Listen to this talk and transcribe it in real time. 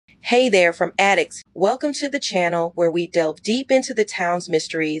Hey there from addicts. Welcome to the channel where we delve deep into the town's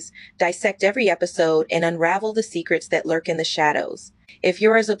mysteries, dissect every episode, and unravel the secrets that lurk in the shadows. If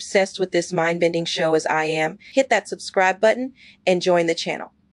you're as obsessed with this mind-bending show as I am, hit that subscribe button and join the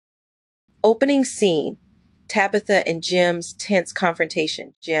channel. Opening scene. Tabitha and Jim's tense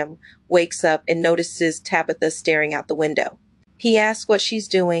confrontation. Jim wakes up and notices Tabitha staring out the window. He asks what she's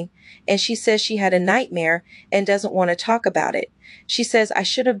doing, and she says she had a nightmare and doesn't want to talk about it. She says, "I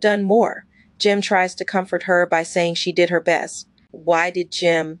should have done more." Jim tries to comfort her by saying she did her best. Why did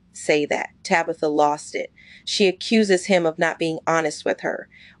Jim say that? Tabitha lost it. She accuses him of not being honest with her.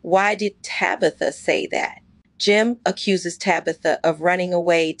 Why did Tabitha say that? Jim accuses Tabitha of running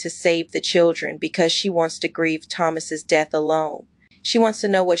away to save the children because she wants to grieve Thomas's death alone. She wants to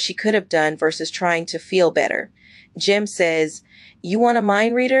know what she could have done versus trying to feel better. Jim says, "You want a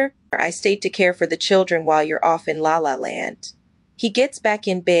mind reader? I stayed to care for the children while you're off in La La Land." He gets back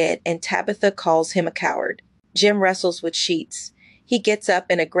in bed and Tabitha calls him a coward. Jim wrestles with sheets. He gets up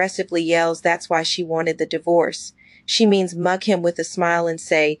and aggressively yells that's why she wanted the divorce. She means mug him with a smile and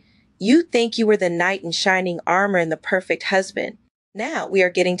say, "You think you were the knight in shining armor and the perfect husband. Now we are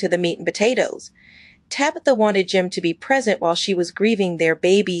getting to the meat and potatoes." Tabitha wanted Jim to be present while she was grieving their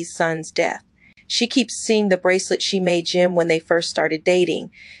baby son's death. She keeps seeing the bracelet she made Jim when they first started dating.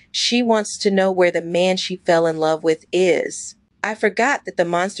 She wants to know where the man she fell in love with is. I forgot that the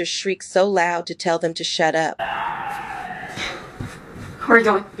monster shrieked so loud to tell them to shut up. Where are you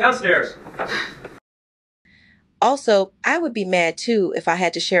going? Downstairs. Also, I would be mad too if I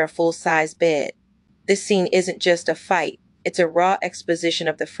had to share a full-size bed. This scene isn't just a fight. It's a raw exposition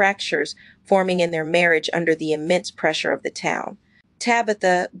of the fractures forming in their marriage under the immense pressure of the town.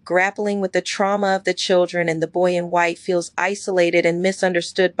 Tabitha, grappling with the trauma of the children and the boy in white, feels isolated and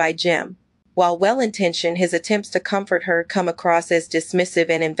misunderstood by Jim. While well-intentioned, his attempts to comfort her come across as dismissive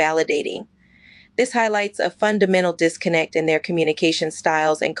and invalidating. This highlights a fundamental disconnect in their communication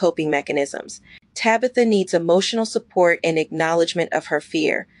styles and coping mechanisms. Tabitha needs emotional support and acknowledgement of her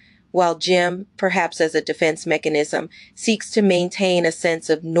fear, while Jim, perhaps as a defense mechanism, seeks to maintain a sense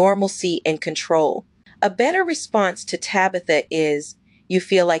of normalcy and control. A better response to Tabitha is, "You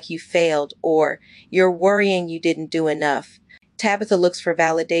feel like you failed," or "You're worrying you didn't do enough." Tabitha looks for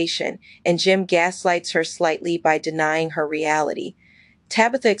validation, and Jim gaslights her slightly by denying her reality.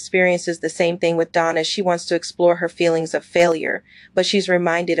 Tabitha experiences the same thing with Donna. She wants to explore her feelings of failure, but she's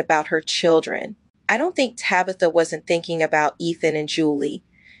reminded about her children. I don't think Tabitha wasn't thinking about Ethan and Julie.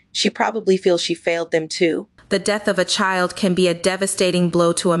 She probably feels she failed them too. The death of a child can be a devastating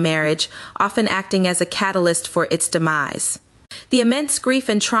blow to a marriage, often acting as a catalyst for its demise. The immense grief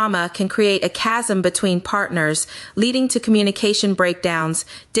and trauma can create a chasm between partners, leading to communication breakdowns,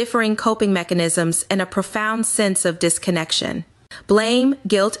 differing coping mechanisms, and a profound sense of disconnection. Blame,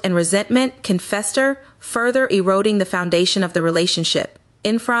 guilt, and resentment can fester, further eroding the foundation of the relationship.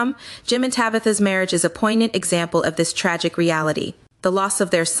 In From, Jim and Tabitha's marriage is a poignant example of this tragic reality. The loss of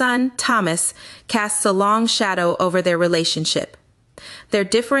their son, Thomas, casts a long shadow over their relationship. Their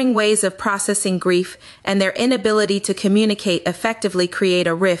differing ways of processing grief and their inability to communicate effectively create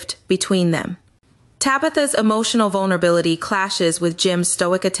a rift between them. Tabitha's emotional vulnerability clashes with Jim's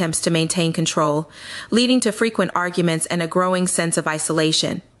stoic attempts to maintain control, leading to frequent arguments and a growing sense of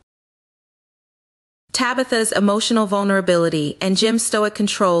isolation. Tabitha's emotional vulnerability and Jim's stoic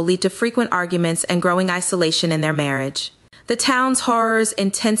control lead to frequent arguments and growing isolation in their marriage. The town's horrors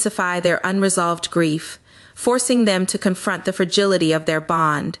intensify their unresolved grief, forcing them to confront the fragility of their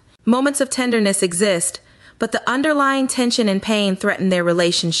bond. Moments of tenderness exist, but the underlying tension and pain threaten their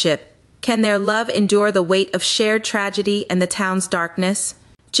relationship. Can their love endure the weight of shared tragedy and the town's darkness?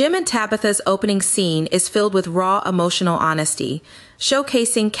 Jim and Tabitha's opening scene is filled with raw emotional honesty,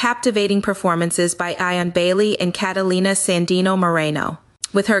 showcasing captivating performances by Ian Bailey and Catalina Sandino Moreno.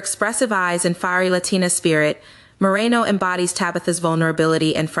 With her expressive eyes and fiery Latina spirit, Moreno embodies Tabitha's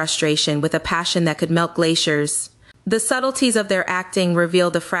vulnerability and frustration with a passion that could melt glaciers. The subtleties of their acting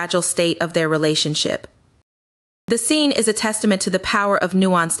reveal the fragile state of their relationship. The scene is a testament to the power of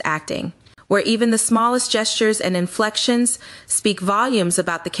nuanced acting, where even the smallest gestures and inflections speak volumes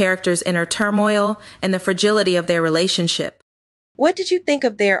about the characters' inner turmoil and the fragility of their relationship. What did you think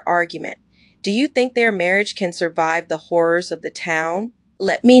of their argument? Do you think their marriage can survive the horrors of the town?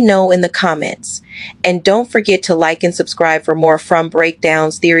 Let me know in the comments. And don't forget to like and subscribe for more From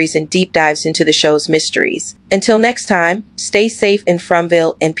breakdowns, theories, and deep dives into the show's mysteries. Until next time, stay safe in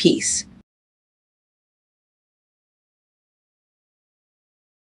Fromville and peace.